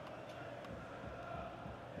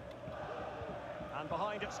 And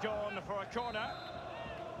behind it's gone for a corner.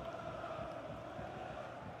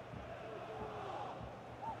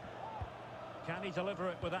 Can he deliver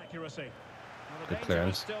it with accuracy? Well, the Good danger is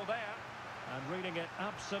clearance. still there. And reading it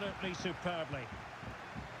absolutely superbly.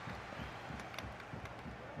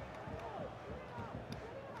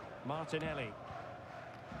 Martinelli.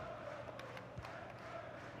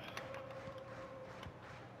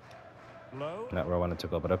 Low. Not where I wanted to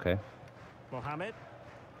go, but okay. Mohamed.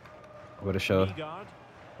 What a show. Nygaard.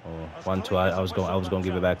 Oh, As 1-2. clean as I a was whistle going to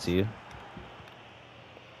give it back to you.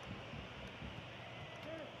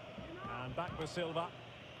 And back with Silva.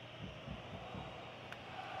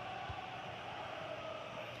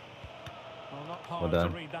 Well, not hard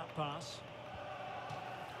done. to read that pass.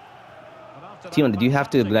 And after that Timon, did you have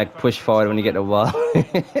to fantastic like effort, push it's forward when you get the ball?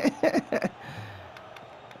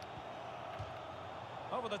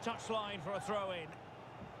 over the touchline for a throw-in.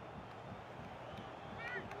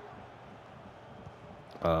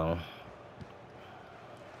 Oh,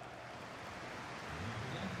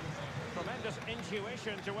 Tremendous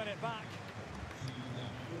intuition to win it back.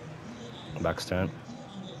 back's turn.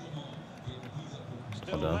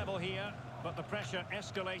 Still Well done. level here, but the pressure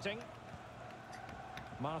escalating.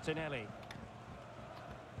 Martinelli.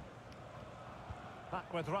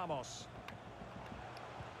 Back with Ramos.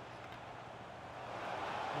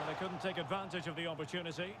 Well, they couldn't take advantage of the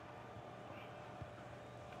opportunity.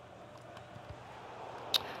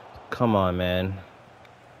 Come on, man.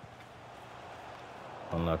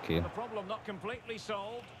 Unlucky. The problem not completely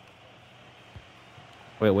solved.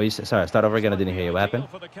 Wait, what you said? Sorry, start over again. I didn't hear you. What happened?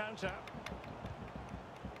 For the counter.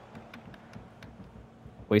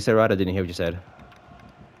 What you said, Rod? I didn't hear what you said.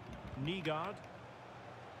 Nygaard.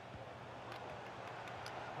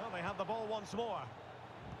 Well, they have the ball once more.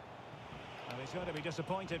 And he's going to be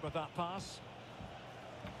disappointed with that pass.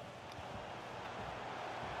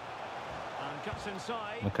 And cuts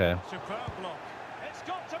inside. Okay. Superb block. It's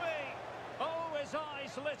got to be. Oh, his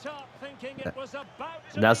eyes lit up, thinking it was about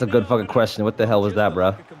to That's be a good the fucking opener. question. What the hell was Just that, the bro?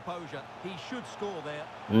 lack of composure. He should score there.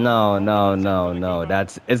 No.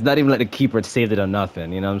 That's it's not even like the keeper saved it or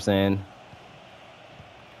nothing. You know what I'm saying?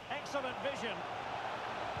 Excellent vision.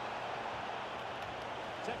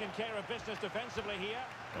 Taking care of business defensively here.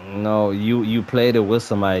 No, you play the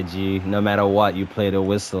whistle, my G. No matter what, you play the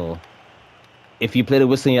whistle. if you play the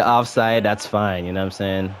whistle and you're offside, that's fine. You know what I'm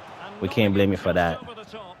saying? And We nodding can't blame it you for just that. over the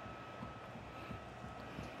top.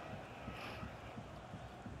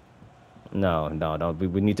 No, no, no.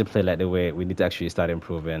 We need to play like the way we need to actually start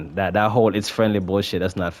improving. That whole it's friendly bullshit.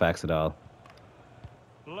 That's not facts at all.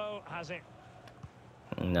 Low has it.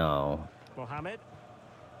 No, Mohamed.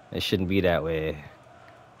 it shouldn't be that way.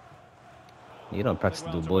 You don't Did practice to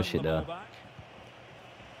well do to win bullshit the ball though. back.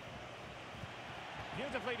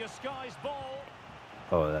 Beautifully disguised ball.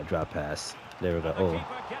 Oh, that drop pass. There we go. And the Oh,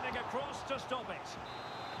 keeper getting across to stop it.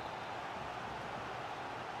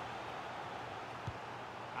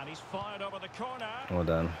 And he's fired over the corner. well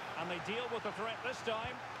done. And they deal with the threat this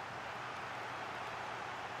time.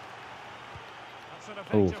 That's an Oh,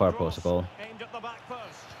 effective far cross post goal. aimed at the back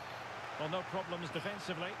post. Well, no problems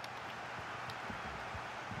defensively.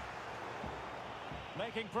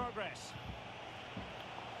 Making progress.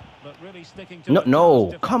 But really sticking to No, their no.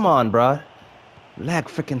 task Come on, defensively. bruh. Lag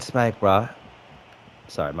freaking spike, bruh.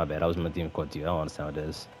 Sorry, my bad. I was meant to even quote you. I don't understand what it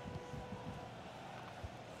is.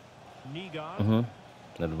 Nygaard.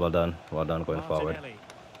 Well done. Well done going forward.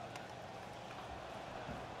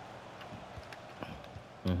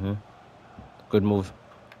 Martinelli. Good move.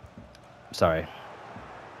 Sorry.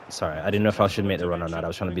 Sorry. I didn't know if I should make the run or not. I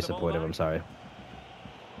was trying to be supportive. I'm sorry.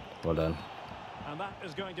 Well done. And that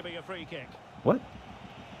is going to be a free kick. What?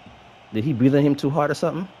 Did he breathe on him too hard or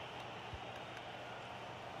something?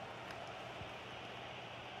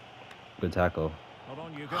 Good tackle. Well,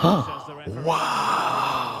 on you go, says the referee.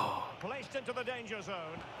 Wow. Placed into the danger zone.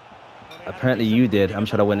 Well, he had a Apparently decent you did. reading I'm of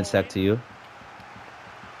sure I that went and ball sacked to in. you.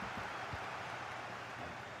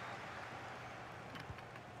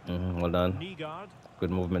 Well done. Nygaard. Good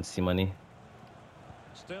movement, C-Money.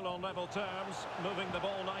 Still on level terms, moving the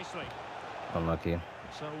ball nicely. Unlucky.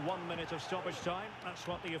 So 1 minute of stoppage time. That's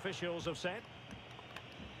what the officials have said.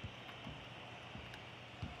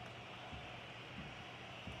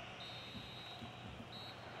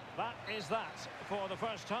 That is that for the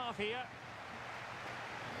first half here.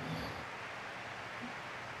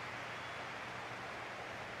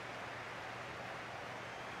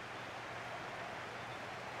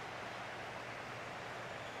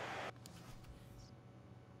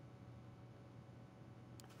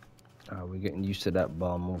 We're getting used to that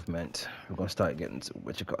ball movement. We're going to start getting to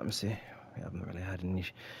what you call them. See, we haven't really had any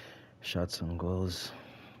shots on goals.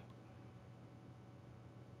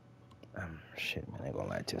 Shit, man, I ain't gonna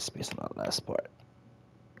lie to you. Space on that last part.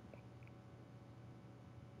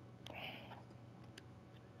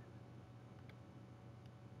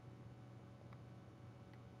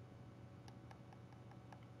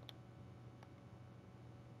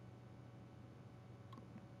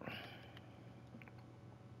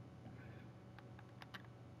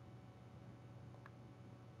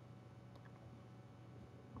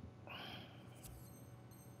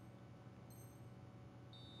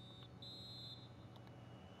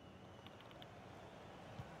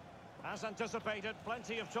 As anticipated,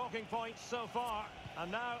 plenty of talking points so far.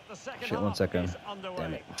 And now the second Shit, 1 half second. is underway.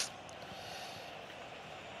 Damn it.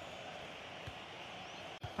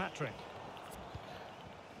 Patrick.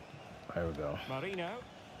 There we go. Marino.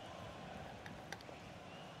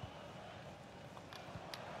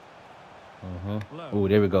 Low. Ooh,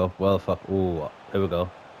 there we go. Well, fuck. Ooh, there we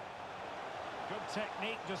go. Good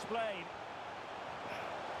technique displayed.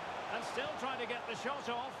 And still trying to get the shot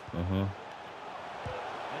off.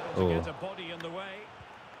 Able to get a body in the way.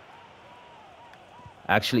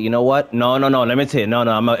 Actually, you know what? No. Let me tell you.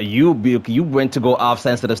 No. You went to go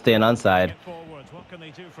offside instead of staying onside. Get forward. What can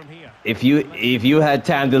they do from here? If you had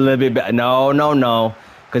time to a little bit better. No.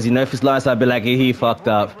 Because you know if it's long, I'd be like, hey, he fucked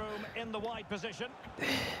up. Room in the wide position. Well,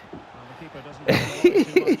 the keeper doesn't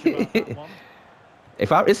worry too much about that one.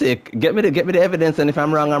 If I get me the evidence, and if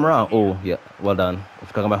I'm wrong, I'm wrong. Oh yeah, well done. If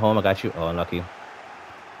you're talking about home, I got you. Oh, unlucky.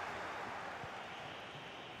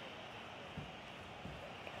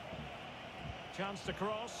 Chance to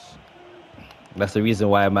cross. That's the reason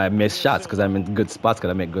why I miss shots, because I'm in good spots, because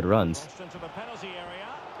I make good runs. Crossed into the penalty area.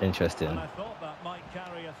 Interesting. And I thought that might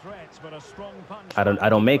carry a threat, but a strong punch. I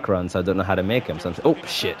don't make runs, so I don't know how to make them. So oh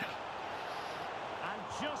shit. And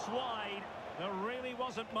just wide. There really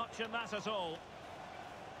wasn't much in that at all.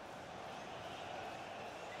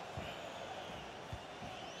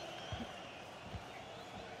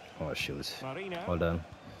 Oh shoot. Marino. Well done.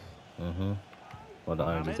 Well done,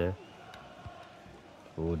 oranges there.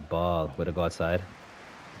 Good ball. Way to go outside.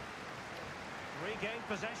 Regained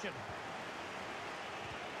possession.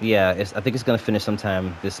 Yeah, I think it's gonna finish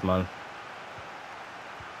sometime this month.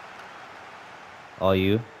 All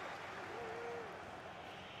you.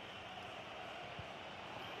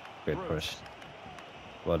 Great push.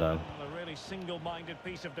 Well done. They're really really single-minded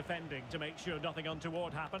piece of defending to make sure nothing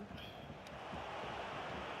untoward happened.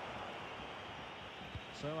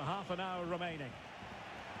 So half an hour remaining.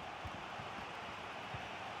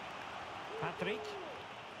 Patrick.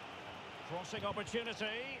 Crossing opportunity.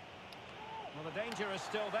 Well, the danger is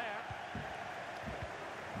still there.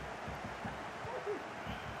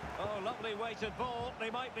 Oh, lovely weighted ball.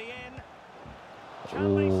 They might be in.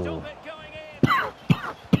 Can they stop it going in?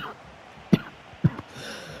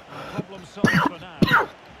 Problem solved for now. Well,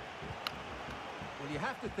 you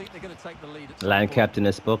have to think they're going to take the lead at some Line point. captain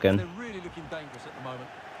has spoken. They're really looking dangerous at the moment.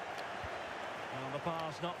 Well, the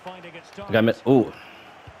pass not finding its target. Got me. Ooh.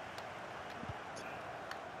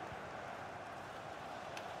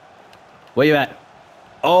 Where you at?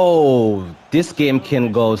 Oh, this game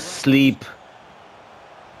can go sleep.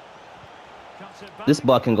 This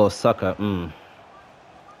ball can go sucker.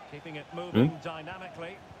 Keeping it moving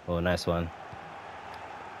dynamically. Oh, nice one.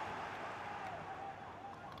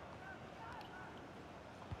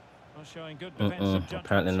 Well, showing good defensive judgment.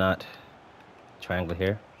 Apparently not. Triangle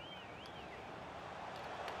here.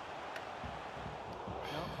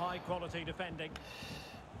 No, high quality defending.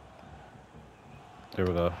 There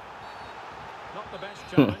we go. Not the best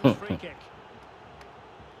challenge. Free kick.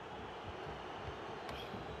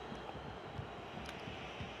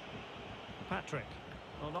 Patrick.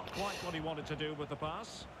 Well, not quite what he wanted to do with the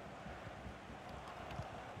pass.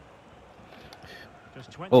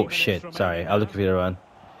 Just 20 Oh minutes shit! remaining Sorry, now. I was looking for the run.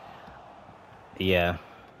 Yeah.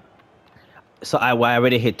 So I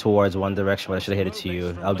already hit towards one direction, but I should have hit it to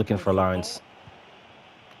you. I was looking for Lawrence.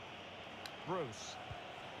 Bruce.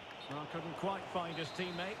 Well, couldn't quite find his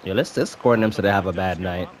teammate. Yeah, let's score them so they have a bad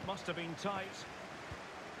night. Must have been tight.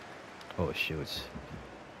 Oh shoot.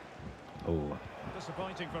 Oh.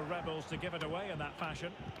 Disappointing for Rebels to give it away in that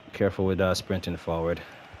fashion. Careful with sprinting forward.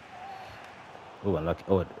 Oh, unlucky.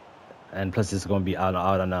 Oh, and plus it's going to be out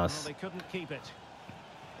on Well, us. they couldn't keep it.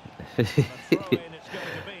 A throw in it's going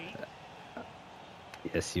to be.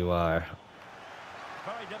 Yes, you are.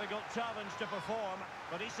 Very difficult challenge to perform,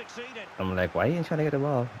 but he succeeded. I'm like, why are you trying to get the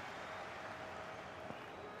ball?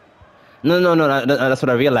 No, that's what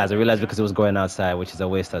I realized. I realized because it was going outside, which is a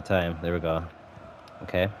waste of time. There we go.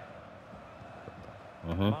 Okay.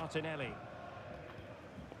 Martinelli.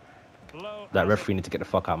 Low That pass. referee need to get the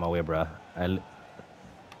fuck out of my way, bruh.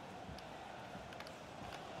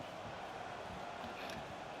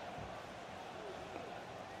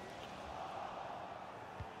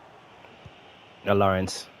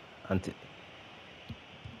 Lawrence. I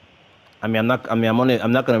mean, I'm not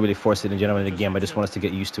gonna really force it in general in the game. I just want us to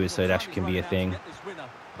get used to it so it actually can be a thing.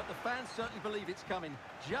 But the fans certainly believe it's coming.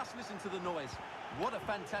 Just listen to the noise. What a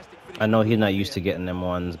fantastic finish. I know he's not used to getting them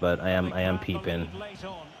ones, but I am peeping. Late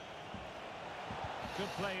on. Could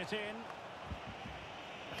play it in.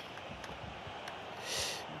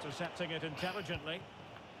 Intercepting it intelligently.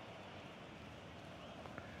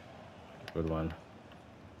 Good one.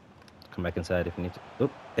 Come back inside if you need to.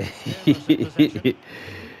 Oop.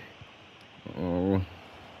 Oh,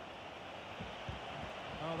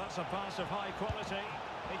 that's a pass of high quality.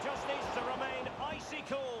 He just needs to remain icy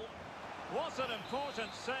cool. What an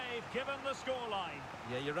important save given the scoreline.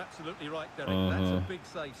 Yeah, you're absolutely right, Derek. That's a big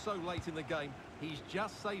save so late in the game. He's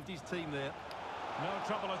just saved his team there. No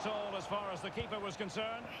trouble at all as far as the keeper was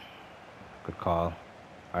concerned. Good call.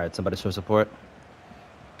 All right, somebody show support.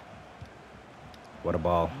 What a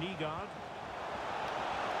ball. Nygaard.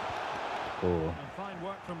 Cool. And fine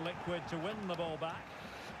work from Liquid to win the ball back.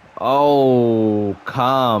 Oh,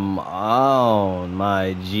 come on,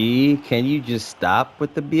 my G. Can you just stop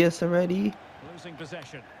with the BS already? Losing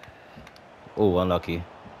possession. Oh, unlucky.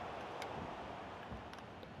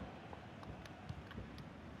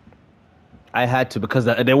 I had to because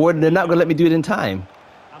they're not going to let me do it in time.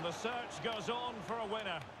 And the search goes on for a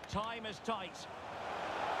winner. Time is tight.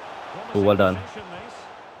 Oh, well done. Possession, this.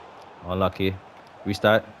 Unlucky.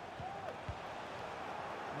 Restart.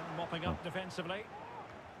 Mopping up defensively.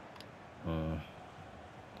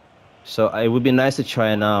 So it would be nice to try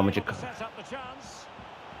and Able to set up the chance.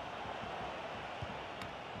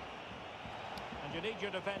 And you need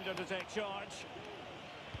your defender to take charge.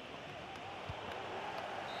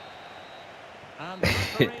 And the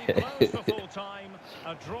referee blows for full time.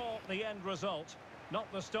 A draw, the end result. Not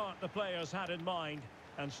the start the players had in mind.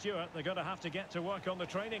 And Stuart, they're going to have to get to work on the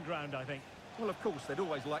training ground, I think. Well, of course, they'd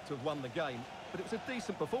always like to have won the game, but it was a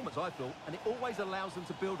decent performance, I thought, and it always allows them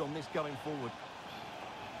to build on this going forward.